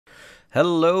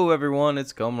Hello everyone,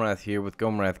 it's Gomirath here with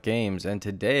Gomirath Games, and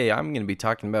today I'm going to be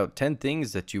talking about 10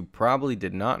 things that you probably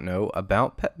did not know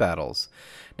about pet battles.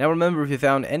 Now remember, if you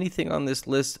found anything on this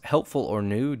list helpful or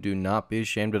new, do not be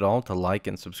ashamed at all to like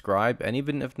and subscribe, and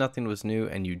even if nothing was new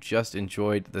and you just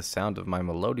enjoyed the sound of my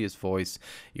melodious voice,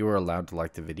 you are allowed to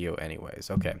like the video anyways.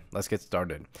 Okay, let's get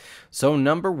started. So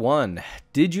number 1,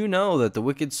 did you know that the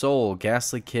Wicked Soul,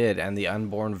 Ghastly Kid, and the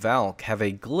Unborn Valk have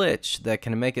a glitch that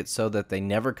can make it so that they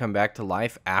never come back to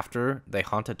life after they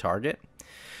haunt a target?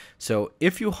 So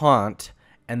if you haunt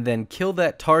and then kill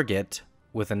that target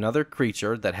with another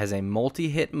creature that has a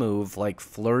multi-hit move like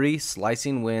Flurry,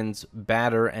 Slicing Winds,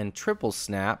 Batter, and Triple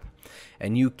Snap,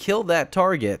 and you kill that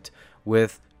target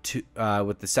with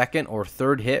the second or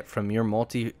third hit from your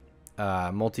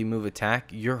multi-move attack,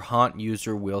 your haunt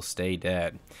user will stay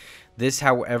dead. This,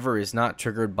 however, is not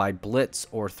triggered by Blitz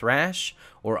or Thrash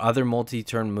or other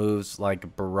multi-turn moves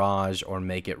like Barrage or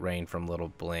Make It Rain from Little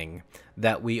Bling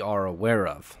that we are aware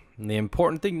of. And the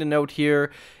important thing to note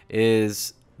here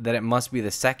is that it must be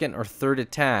the second or third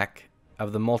attack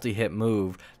of the multi-hit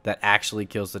move that actually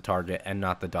kills the target and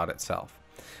not the dot itself.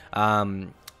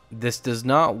 This does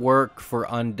not work for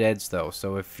undeads though,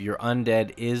 so if your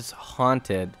undead is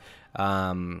haunted,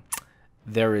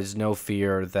 there is no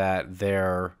fear that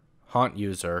their haunt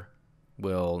user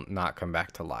will not come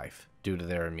back to life due to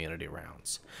their immunity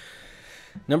rounds.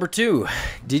 Number 2,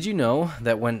 did you know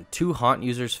that when two haunt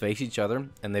users face each other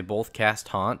and they both cast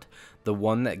haunt, the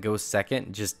one that goes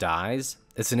second just dies?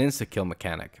 It's an insta-kill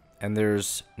mechanic, and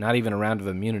there's not even a round of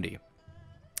immunity.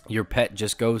 Your pet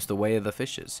just goes the way of the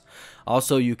fishes.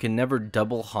 Also, you can never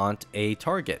double haunt a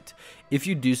target. If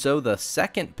you do so, the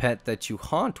second pet that you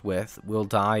haunt with will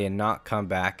die and not come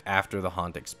back after the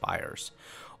haunt expires.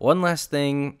 One last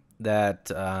thing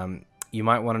that you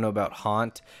might want to know about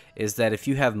haunt is that if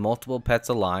you have multiple pets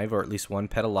alive, or at least one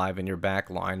pet alive in your back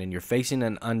line, and you're facing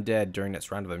an undead during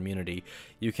its round of immunity,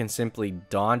 you can simply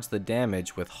dodge the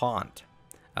damage with haunt.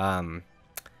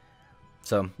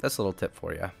 So that's a little tip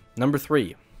for you. Number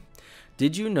 3.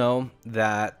 Did you know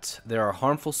that there are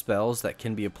harmful spells that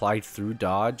can be applied through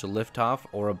dodge, a liftoff,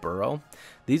 or a burrow?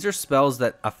 These are spells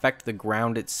that affect the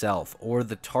ground itself or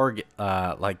the target,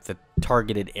 like the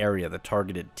targeted area, the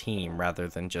targeted team, rather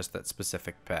than just that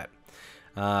specific pet.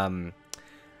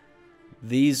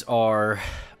 These are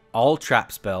all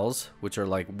trap spells, which are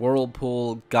like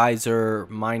Whirlpool, Geyser,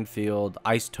 Minefield,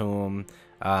 Ice Tomb,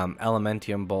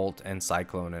 Elementium Bolt, and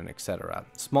Cyclone, and etc.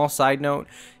 Small side note,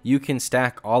 you can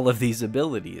stack all of these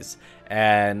abilities,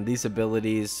 and these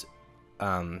abilities,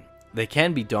 they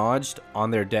can be dodged on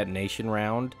their detonation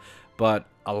round, but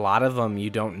a lot of them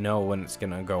you don't know when it's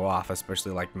going to go off,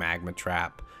 especially like Magma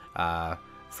Trap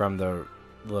from the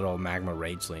little Magma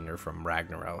Ragelinger from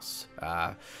Ragnaros.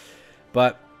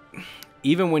 But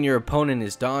even when your opponent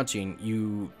is dodging,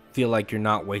 you feel like you're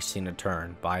not wasting a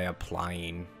turn by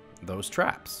applying those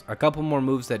traps. A couple more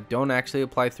moves that don't actually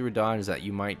apply through dodge that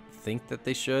you might think that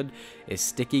they should is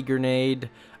Sticky Grenade,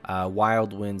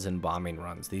 Wild Winds, and Bombing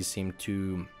Runs. These seem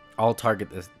to all target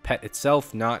the pet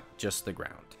itself, not just the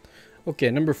ground.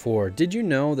 Okay, number 4. Did you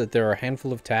know that there are a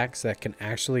handful of attacks that can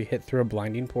actually hit through a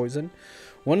blinding poison?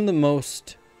 One of the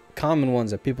most common ones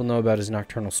that people know about is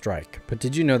Nocturnal Strike. But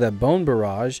did you know that Bone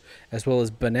Barrage, as well as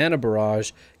Banana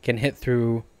Barrage, can hit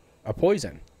through a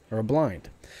poison or a blind?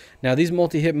 Now, these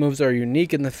multi-hit moves are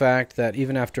unique in the fact that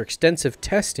even after extensive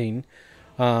testing,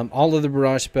 all of the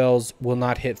barrage spells will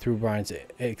not hit through blinds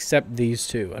except these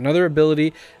two. Another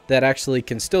ability that actually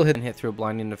can still hit through a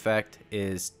blinding effect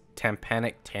is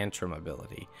Tympanic Tantrum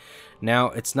ability.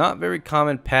 Now, it's not very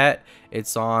common pet.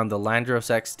 It's on the Landros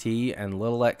XT and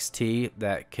Little XT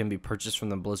that can be purchased from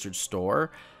the Blizzard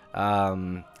store.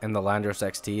 And the Landros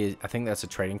XT, I think that's a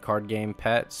trading card game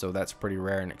pet, so that's pretty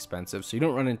rare and expensive, so you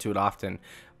don't run into it often.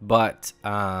 But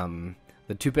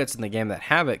the two pets in the game that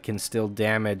have it can still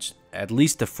damage at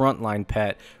least the frontline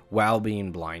pet while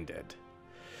being blinded.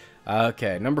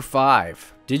 Okay, number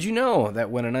 5. Did you know that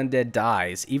when an undead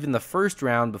dies, even the first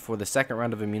round before the second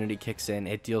round of immunity kicks in,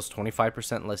 it deals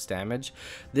 25% less damage?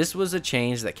 This was a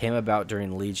change that came about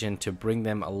during Legion to bring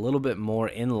them a little bit more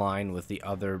in line with the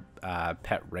other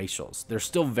pet racials. They're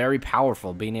still very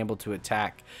powerful, being able to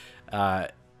attack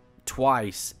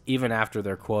twice even after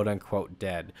they're quote-unquote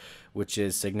dead, which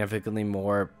is significantly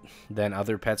more than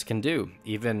other pets can do,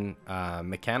 even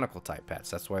mechanical type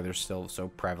pets. That's why they're still so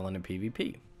prevalent in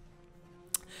PvP.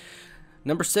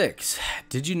 Number 6,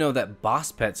 did you know that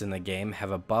boss pets in the game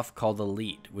have a buff called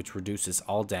Elite, which reduces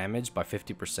all damage by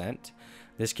 50%?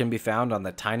 This can be found on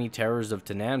the Tiny Terrors of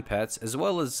Tanan pets, as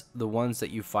well as the ones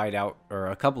that you fight out, or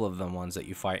a couple of the ones that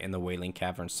you fight in the Wailing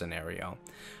Cavern scenario.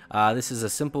 This is a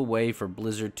simple way for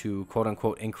Blizzard to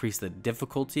quote-unquote increase the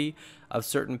difficulty of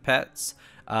certain pets.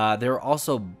 There are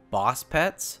also boss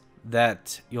pets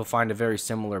that you'll find a very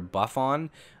similar buff on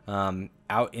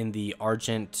out in the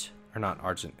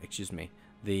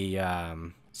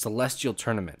Celestial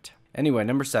Tournament. Anyway,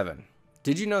 number 7.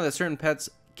 Did you know that certain pets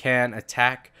can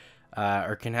attack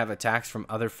or can have attacks from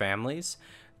other families?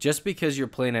 Just because you're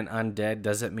playing an undead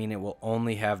doesn't mean it will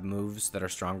only have moves that are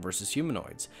strong versus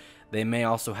humanoids. They may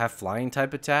also have flying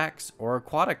type attacks or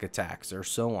aquatic attacks or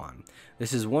so on.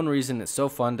 This is one reason it's so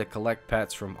fun to collect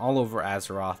pets from all over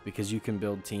Azeroth, because you can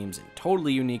build teams in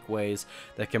totally unique ways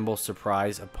that can both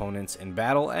surprise opponents in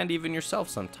battle and even yourself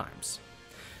sometimes.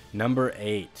 Number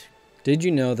 8. Did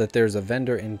you know that there's a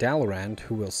vendor in Dalaran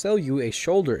who will sell you a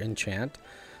shoulder enchant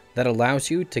that allows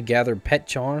you to gather pet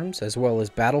charms as well as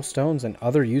battle stones and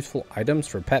other useful items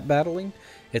for pet battling?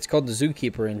 It's called the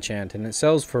Zookeeper enchant, and it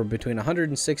sells for between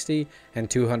 160 and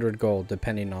 200 gold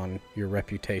depending on your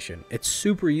reputation. It's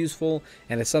super useful,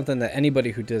 and it's something that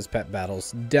anybody who does pet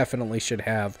battles definitely should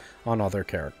have on all their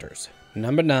characters.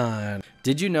 Number 9.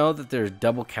 Did you know that there's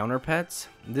double counter pets?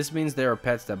 This means there are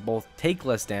pets that both take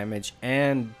less damage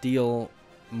and deal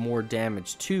more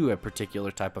damage to a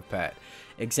particular type of pet.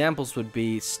 Examples would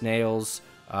be snails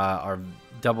are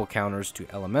double counters to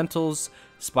elementals,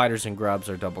 spiders and grubs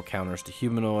are double counters to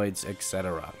humanoids,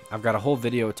 etc. I've got a whole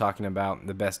video talking about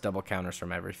the best double counters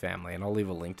from every family, and I'll leave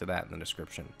a link to that in the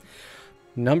description.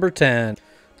 Number 10.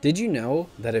 Did you know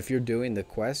that if you're doing the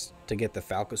quest to get the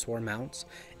Falcosaur mounts,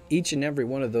 each and every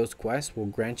one of those quests will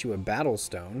grant you a battle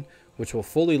stone, which will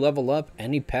fully level up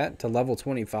any pet to level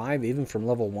 25, even from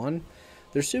level 1?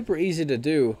 They're super easy to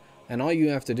do, and all you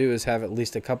have to do is have at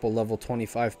least a couple level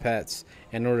 25 pets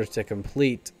in order to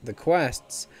complete the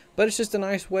quests, but it's just a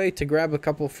nice way to grab a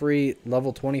couple free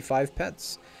level 25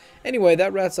 pets. Anyway,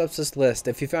 that wraps up this list.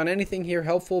 If you found anything here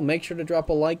helpful, make sure to drop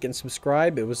a like and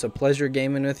subscribe. It was a pleasure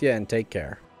gaming with you, and take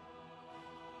care.